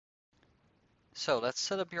So let's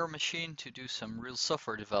set up your machine to do some real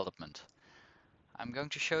software development. I'm going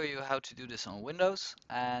to show you how to do this on Windows,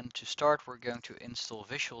 and to start we're going to install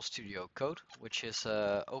Visual Studio Code, which is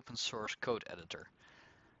an open source code editor.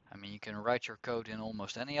 I mean, you can write your code in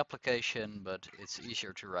almost any application, but it's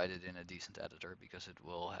easier to write it in a decent editor because it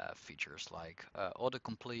will have features like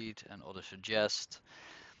autocomplete and autosuggest,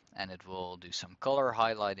 and it will do some color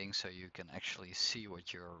highlighting so you can actually see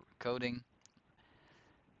what you're coding.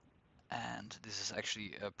 And this is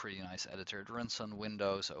actually a pretty nice editor. It runs on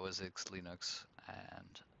Windows, OS X, Linux,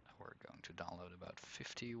 and we're going to download about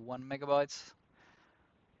 51 megabytes.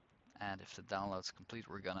 And if the download's complete,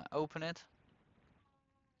 we're gonna open it.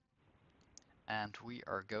 And we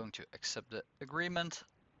are going to accept the agreement.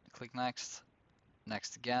 Click next,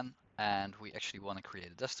 next again, and we actually want to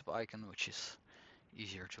create a desktop icon, which is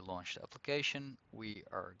easier to launch the application. We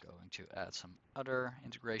are going to add some other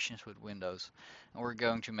integrations with Windows, and we're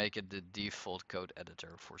going to make it the default code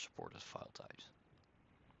editor for supported file types,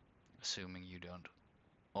 assuming you don't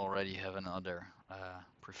already have another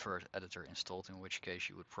preferred editor installed, in which case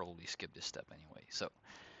you would probably skip this step anyway. So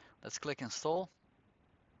let's click install,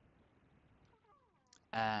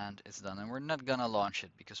 and it's done. And we're not gonna launch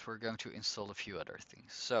it because we're going to install a few other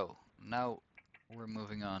things. So now we're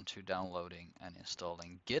moving on to downloading and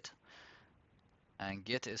installing Git. And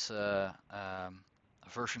Git is a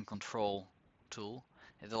version control tool.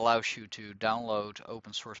 It allows you to download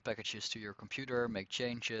open source packages to your computer, make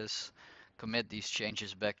changes, commit these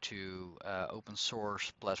changes back to open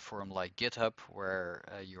source platform like GitHub, where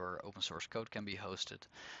your open source code can be hosted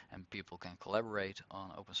and people can collaborate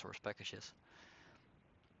on open source packages.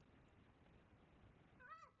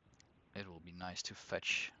 It will be nice to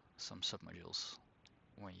fetch some submodules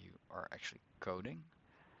when you are actually coding.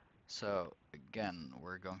 So again,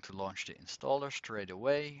 we're going to launch the installer straight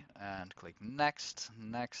away and click next,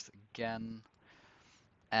 next again.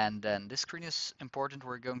 And then this screen is important.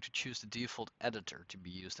 We're going to choose the default editor to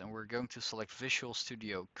be used, and we're going to select Visual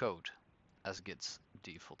Studio Code as Git's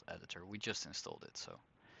default editor. We just installed it, so.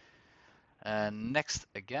 And next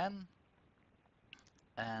again,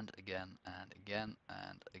 and again, and again,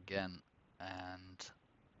 and again, and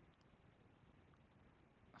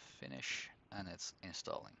finish, and it's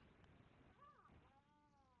installing.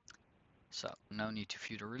 So no need to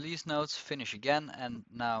view the release notes, finish again, and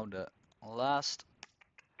now the last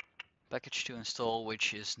package to install,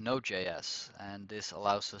 which is nodejs, and this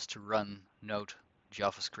allows us to run Node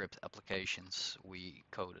JavaScript applications we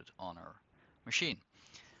coded on our machine.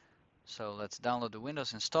 So let's download the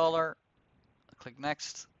Windows installer, click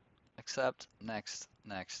next, accept, next,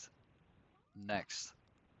 next, next,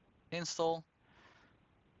 install,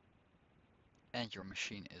 and your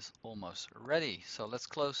machine is almost ready. So let's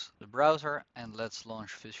close the browser and let's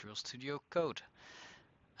launch Visual Studio Code.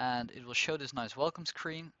 And it will show this nice welcome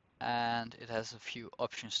screen, and it has a few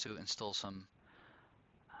options to install some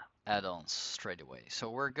add-ons straight away. So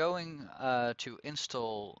we're going to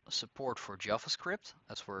install support for JavaScript,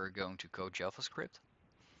 as we're going to code JavaScript.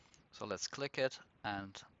 So let's click it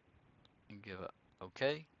and give it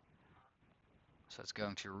OK. So it's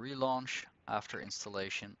going to relaunch after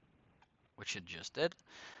installation, which it just did.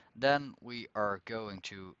 Then we are going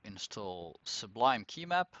to install Sublime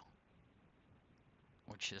Keymap,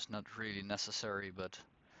 which is not really necessary, but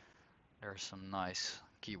there are some nice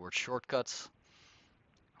keyboard shortcuts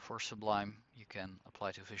for Sublime. You can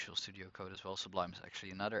apply to Visual Studio Code as well. Sublime is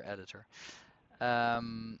actually another editor.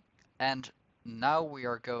 And now we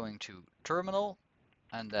are going to terminal,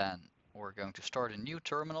 and then we're going to start a new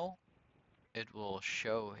terminal. It will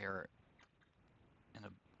show here in the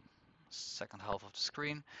second half of the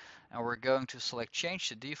screen, and we're going to select change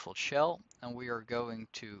the default shell, and we are going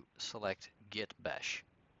to select git bash.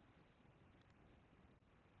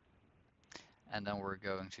 And then we're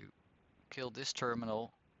going to kill this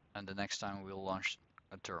terminal, and the next time we'll launch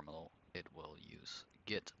a terminal, it will use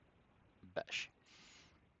git bash.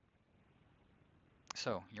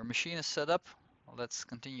 So your machine is set up. Let's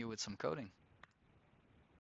continue with some coding.